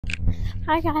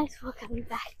Hi guys, welcome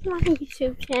back to my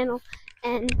YouTube channel,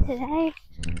 and today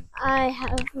I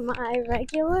have my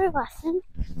regular lesson,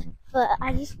 but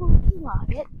I just want to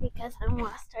vlog it because I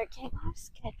want to start getting on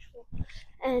schedule.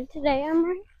 And today I'm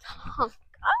with Tonka,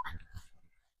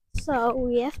 so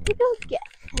we have to go get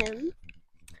him.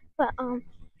 But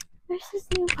there's this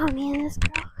new pony, and this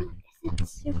girl who isn't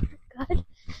super good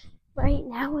right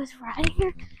now is riding her,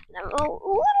 and I'm a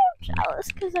little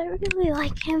jealous because I really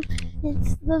like him.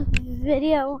 It's the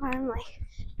video where I'm like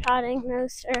trotting no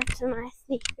stirrups in my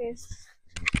sneakers.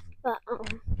 But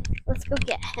let's go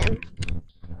get him.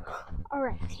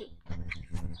 Alrighty.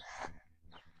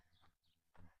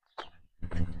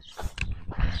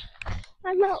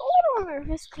 I'm a little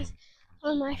nervous because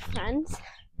one of my friends,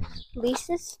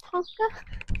 Lisa's Tonka,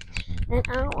 and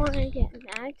I don't want to get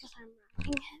mad because I'm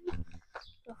riding him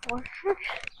before her.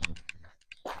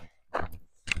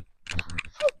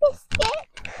 Hi, Biscuit.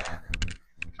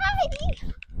 Hi.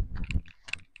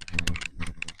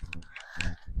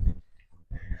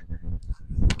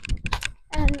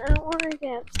 And I don't want to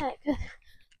get upset because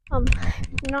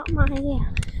not my idea,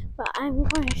 but I'm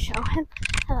going to show him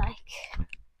like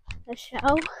the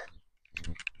show,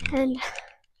 and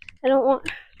I don't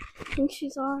want. I think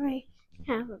she's already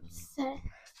kind of upset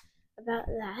about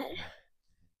that.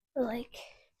 But like,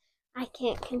 I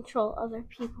can't control other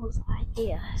people's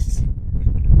ideas.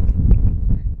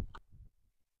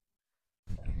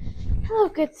 Hello,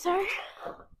 good sir.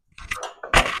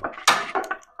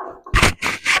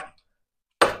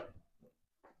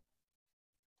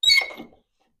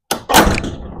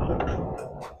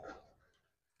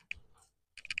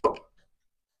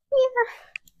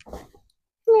 Yeah.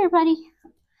 Come here, buddy.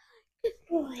 Good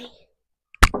boy.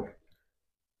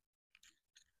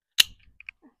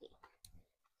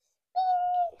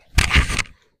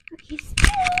 Okay, spin.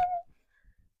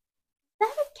 Is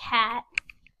that a cat?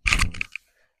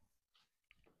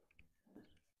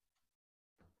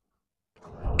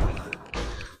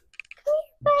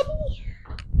 Buddy.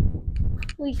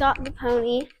 We got the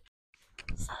pony.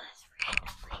 So this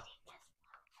random lady just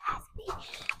passed me and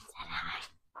said hi.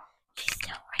 She's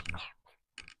still right there.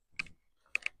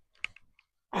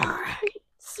 Alright,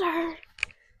 sir.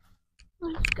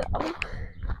 Let's go.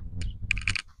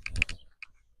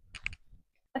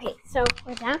 Okay, so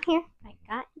we're down here. I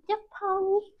got the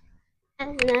pony.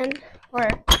 And then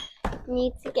we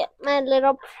need to get my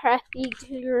little preppy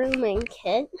grooming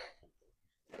kit.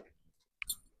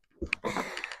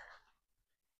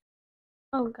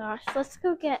 Oh gosh, let's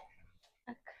go get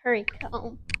a curry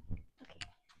comb. Okay.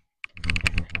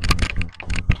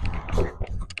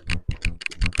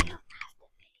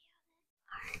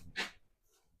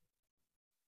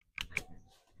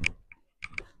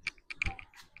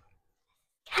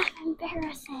 Kind of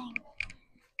embarrassing.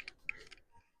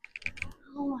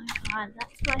 Oh my god,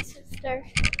 that's my sister.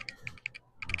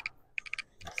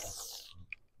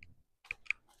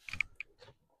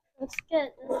 Let's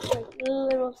get this like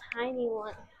little tiny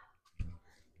one.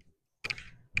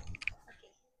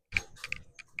 Okay.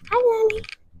 Hi, Nanny.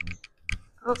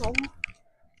 Oh,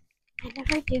 I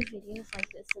never do videos like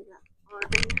this in the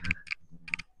morning.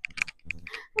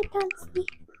 I can't see.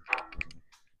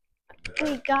 We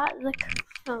got the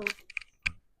comb.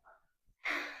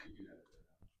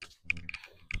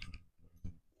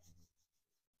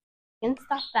 You can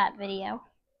stop that video.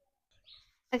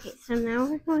 Okay, so now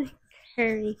we're going to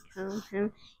curry comb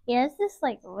him. He has this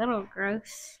like little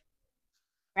gross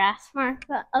grass mark,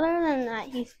 but other than that,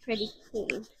 he's pretty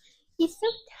clean. He's so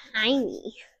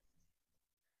tiny.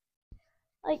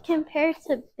 Like compared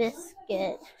to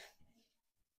Biscuit,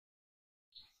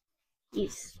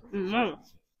 he's small.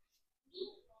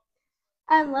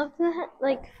 I love that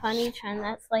like funny trend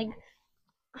that's like,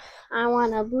 I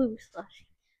want a blue slushie.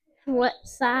 What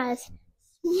size?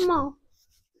 Small.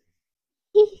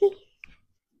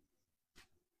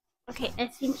 Okay, I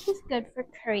think he's good for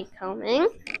curry combing.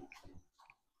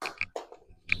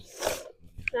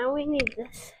 Now we need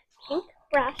this pink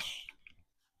brush.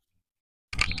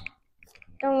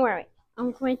 Don't worry,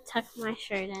 I'm going to tuck my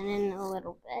shirt in a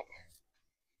little bit.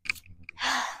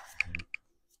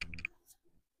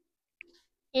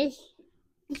 He's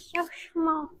so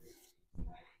small.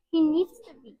 He needs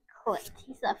to be clipped.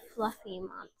 He's a fluffy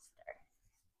monster.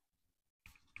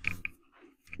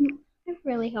 I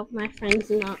really hope my friend's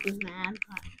not mad,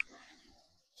 but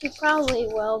she probably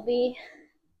will be.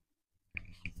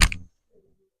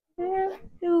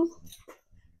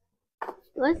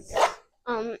 Let's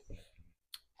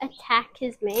attack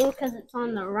his mane because it's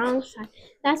on the wrong side.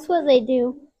 That's what they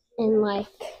do in like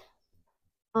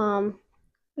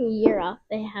Europe.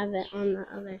 They have it on the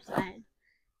other side.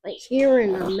 But here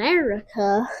in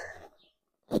America,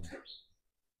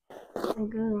 I'll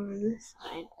go on this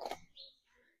side.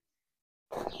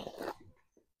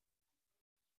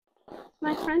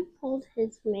 My friend pulled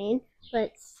his mane, but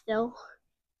it's still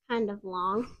kind of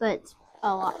long, but it's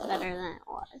a lot better than it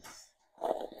was.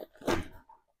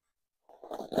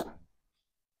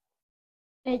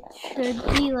 It should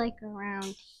be like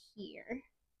around here.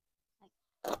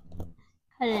 Like,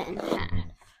 cut it in half.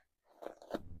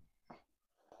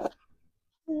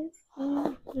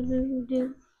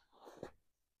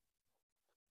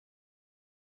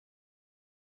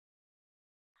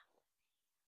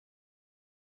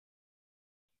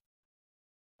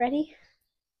 Ready?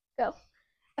 Go.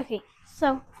 Okay,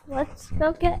 so let's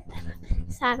go get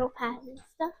saddle pads and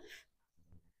stuff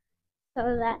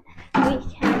so that we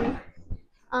can,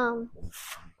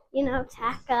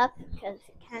 tack up because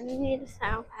you kind of need a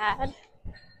saddle pad.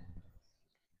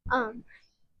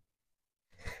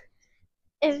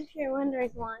 If you're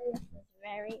wondering why this is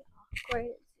very awkward,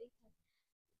 it's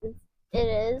because it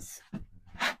is.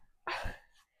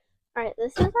 Alright,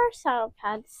 this is our saddle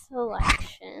pad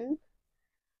selection.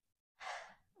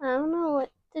 I don't know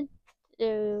what to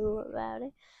do about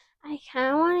it. I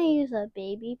kind of want to use a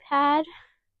baby pad,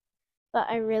 but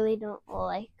I really don't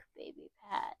like baby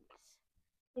pads.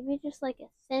 Maybe just like a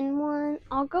thin one.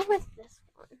 I'll go with this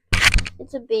one.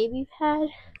 It's a baby pad,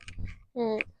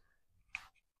 and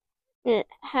it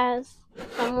has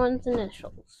someone's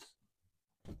initials.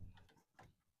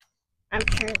 I'm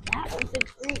sure that was a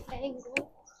great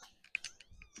angle.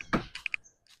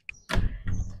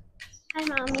 Hi,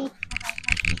 Mommy.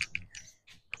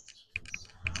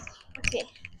 Okay,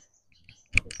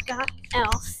 we've got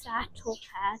our satchel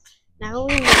pad. Now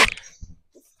we need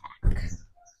this tack.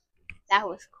 That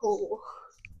was cool.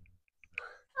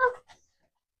 Oh,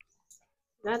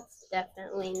 that's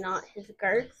definitely not his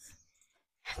girth.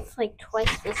 It's like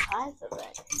twice the size of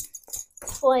it.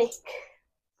 It's like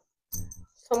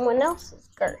someone else's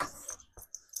girth.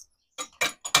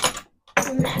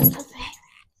 And that's a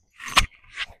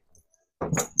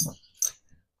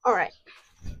Alright.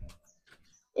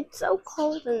 It's so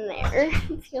cold in there.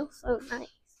 It feels so nice.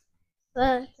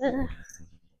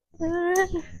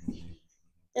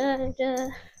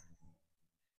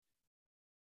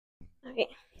 Okay.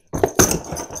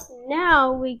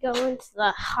 Now we go into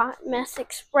the Hot Mess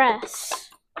Express.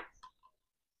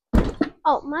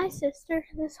 Oh, my sister,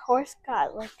 this horse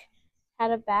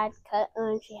had a bad cut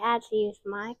and she had to use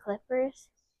my clippers.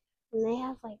 And they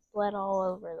have blood all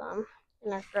over them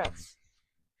and are gross.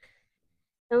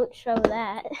 Don't show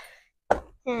that.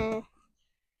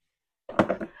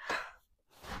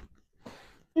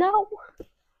 No,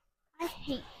 I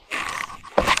hate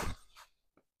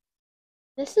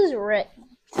this. This is rigged.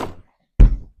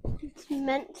 It's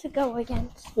meant to go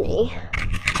against me.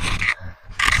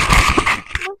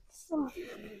 What's the...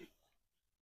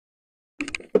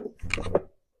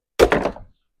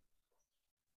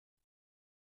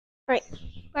 Right,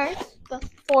 first,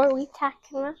 before we tack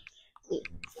him up, we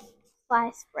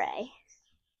fly spray.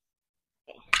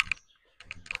 Okay.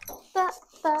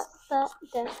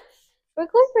 We're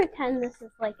going to pretend this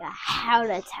is like a how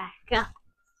to tack up.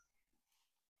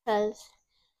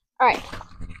 Alright,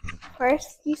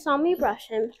 first you saw me brush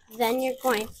him, then you're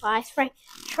going to fly spray.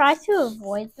 Try to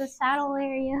avoid the saddle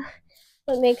area,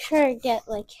 but make sure to get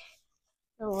the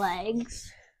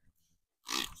legs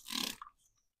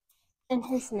and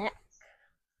his neck.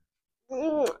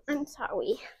 I'm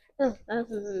sorry. That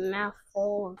was a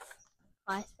mouthful of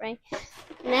fly spray.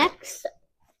 Next,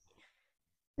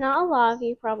 not a lot of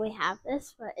you probably have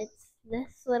this, but it's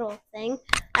this little thing.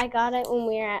 I got it when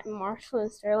we were at Marshall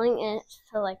and Sterling, and it's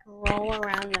to roll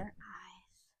around their eyes.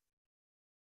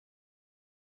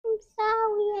 I'm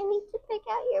sorry, I need to pick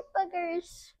out your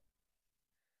boogers.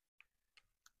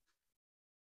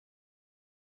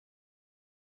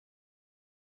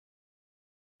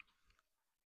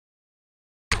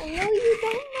 I know you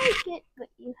don't like it, but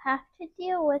you have to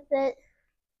deal with it.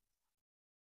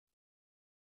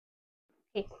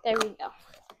 Okay, there we go.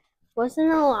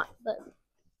 Wasn't a lot, but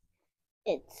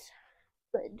it's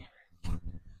good.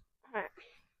 Alright.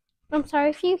 I'm sorry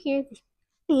if you hear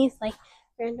these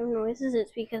random noises.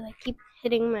 It's because I keep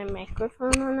hitting my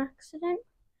microphone on accident.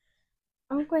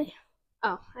 Okay.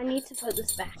 Oh, I need to put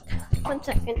this back. 1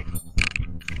 second.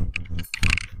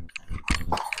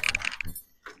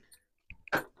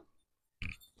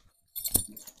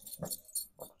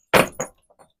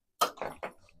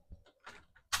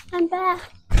 I'm back.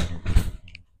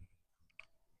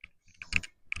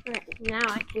 Alright, now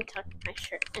I can tuck my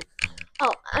shirt in.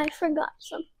 Oh, I forgot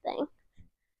something.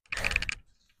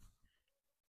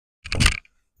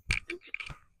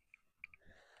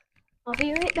 I'll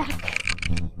be right back.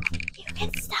 You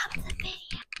can stop the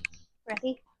video.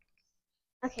 Ready?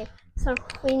 Okay, so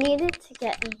we needed to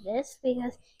get this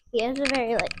because he has a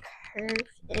very curved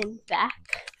in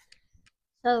back.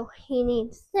 So he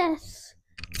needs this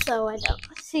so I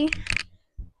don't see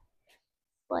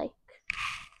like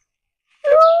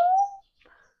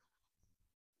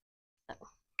so.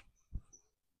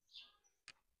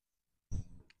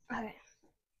 Okay.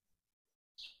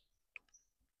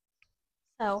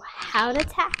 So how to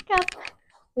tack up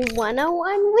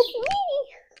 101 with me.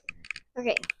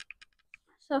 Okay.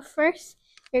 So first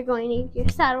you're going to need your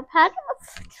saddle pad of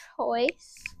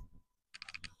choice.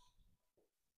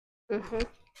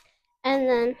 And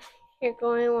then you're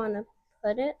going to want to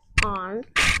put it on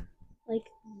like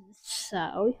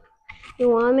so. You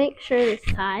want to make sure the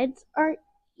sides are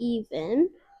even.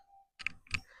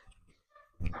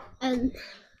 And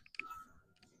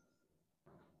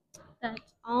that's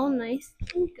all nice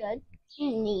and good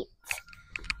and neat.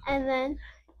 And then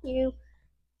you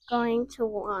going to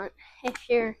want, if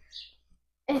you're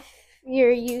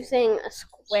using a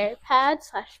square pad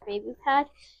 / baby pad,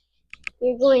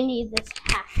 you're going to need this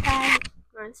half pad.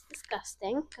 It's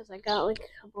disgusting because I got it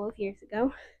a couple of years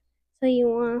ago. So you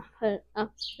want to put it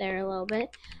up there a little bit.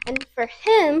 And for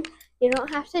him, you don't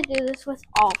have to do this with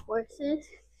all horses.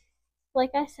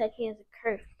 Like I said, he has a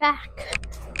curved back.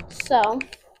 So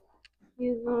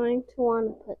you're going to want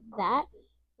to put that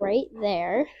right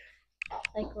there,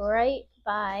 like right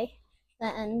by the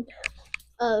end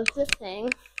of the thing.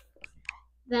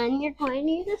 Then you're going to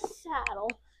need a saddle.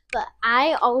 But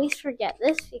I always forget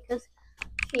this because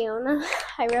Fiona,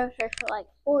 I rode her for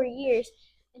 4 years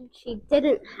and she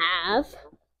didn't have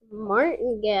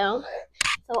martingale.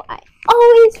 So I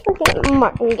always forget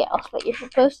martingales, but you're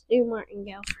supposed to do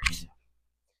martingale first.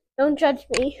 Don't judge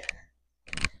me.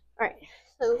 Alright,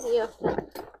 so you have to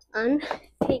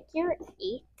unfigure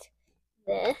 8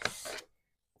 this.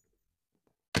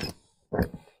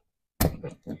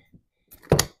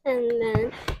 And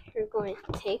then you're going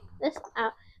to take this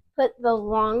out, put the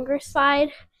longer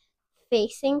side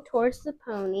facing towards the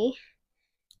pony.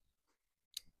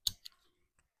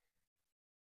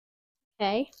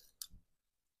 Okay.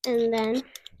 And then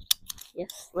you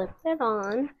slip it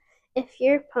on. If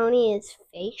your pony is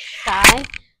face shy,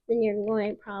 then you're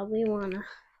going to probably want to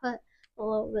put a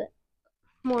little bit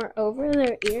more over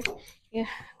their ears. You're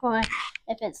going,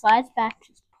 if it slides back,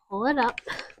 just pull it up.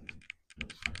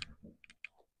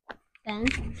 Then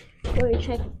we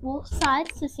check both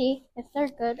sides to see if they're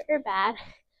good or bad.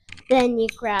 Then you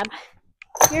grab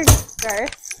your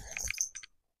girth.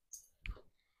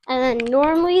 And then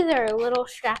normally there are little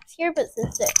straps here, but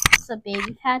since it's a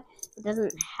baby pad, it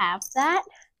doesn't have that.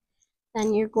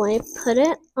 Then you're going to put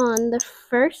it on the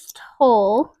first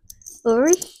hole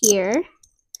over here.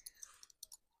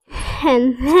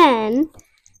 And then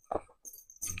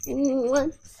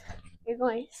once you're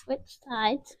going to switch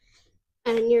sides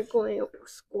and you're going to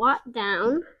squat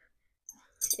down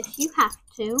if you have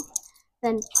to,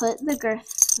 then put the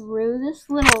girth through this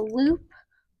little loop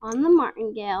on the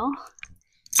martingale.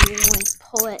 And you're going to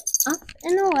pull it up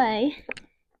and away.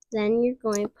 Then you're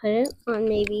going to put it on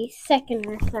maybe second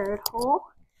or third hole.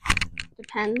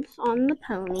 Depends on the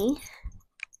pony.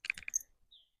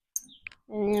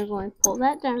 And you're going to pull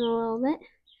that down a little bit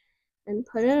and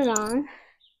put it on.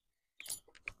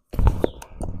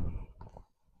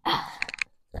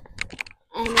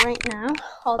 And right now,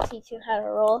 I'll teach you how to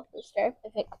roll up the stirrup.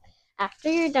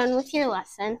 After you're done with your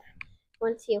lesson,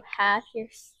 once you have your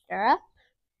stirrup,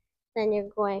 then you're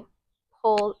going to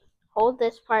hold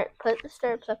this part, put the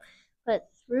stirrups up, put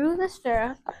through the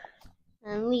stirrup,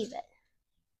 and leave it.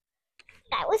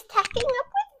 That was tacking up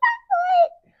with that.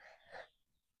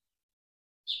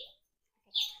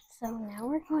 So now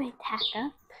we're going to tack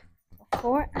up.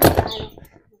 Before I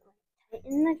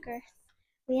tighten the girth,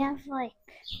 we have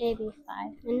maybe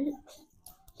 5 minutes.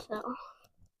 So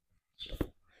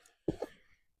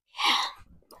yeah,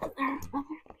 there are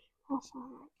other people, so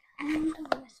I'm kind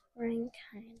of whispering,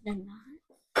 kind of not.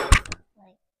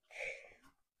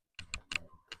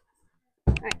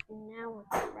 Alright, now with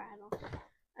the bridle.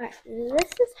 Alright,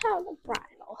 this is how to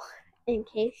bridle, in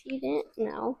case you didn't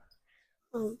know.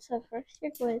 So first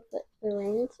you're going to put the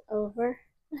reins over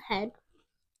the head,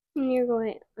 and you're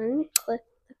going to unclip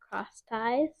the cross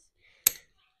ties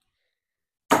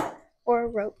or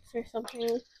ropes or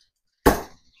something.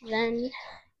 Then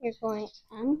you're going to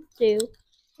undo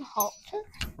the halter.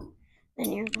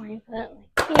 Then you're going to put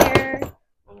it here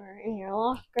or in your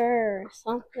locker or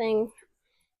something.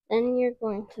 Then you're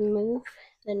going to move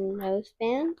the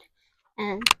noseband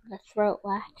and the throat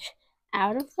latch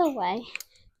out of the way.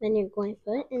 Then you're going to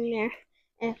put it in there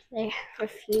If they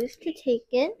refuse to take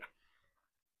it,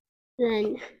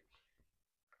 then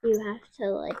you have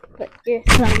to like put your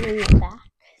thumb in the back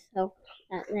so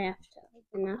that they have to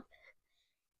open up.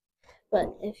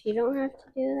 But if you don't have to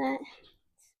do that,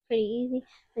 it's pretty easy.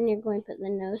 Then you're going to put the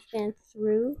noseband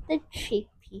through the cheek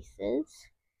pieces.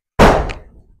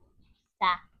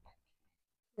 That.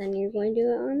 Then you're going to do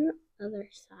it on the other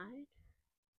side.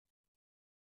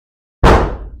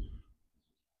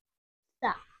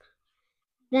 Stop.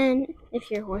 Then, if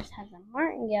your horse has a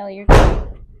martingale, you're going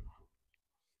to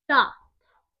stop.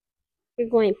 You're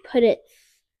going to put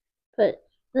the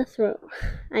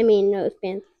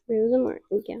noseband through the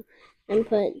martingale, and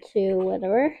put it to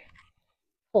whatever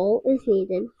hole is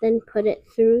needed. Then put it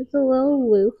through the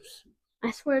little loops.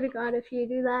 I swear to God, if you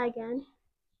do that again,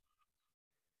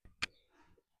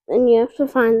 then you have to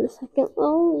find the second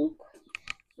little loop.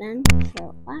 Then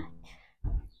throw it back.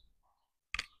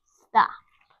 Stop.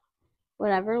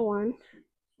 Whatever one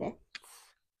fits.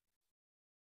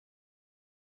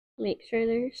 Make sure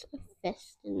there's a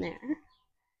fist in there.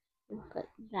 And put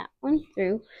that one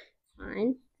through.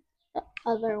 Find the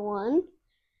other one.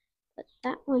 Put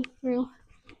that one through.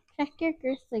 Check your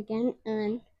girth again,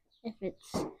 and if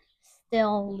it's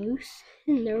still loose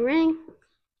in the ring,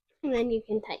 then you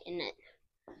can tighten it.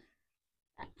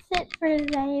 That's it for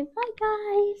today. Bye,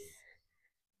 guys.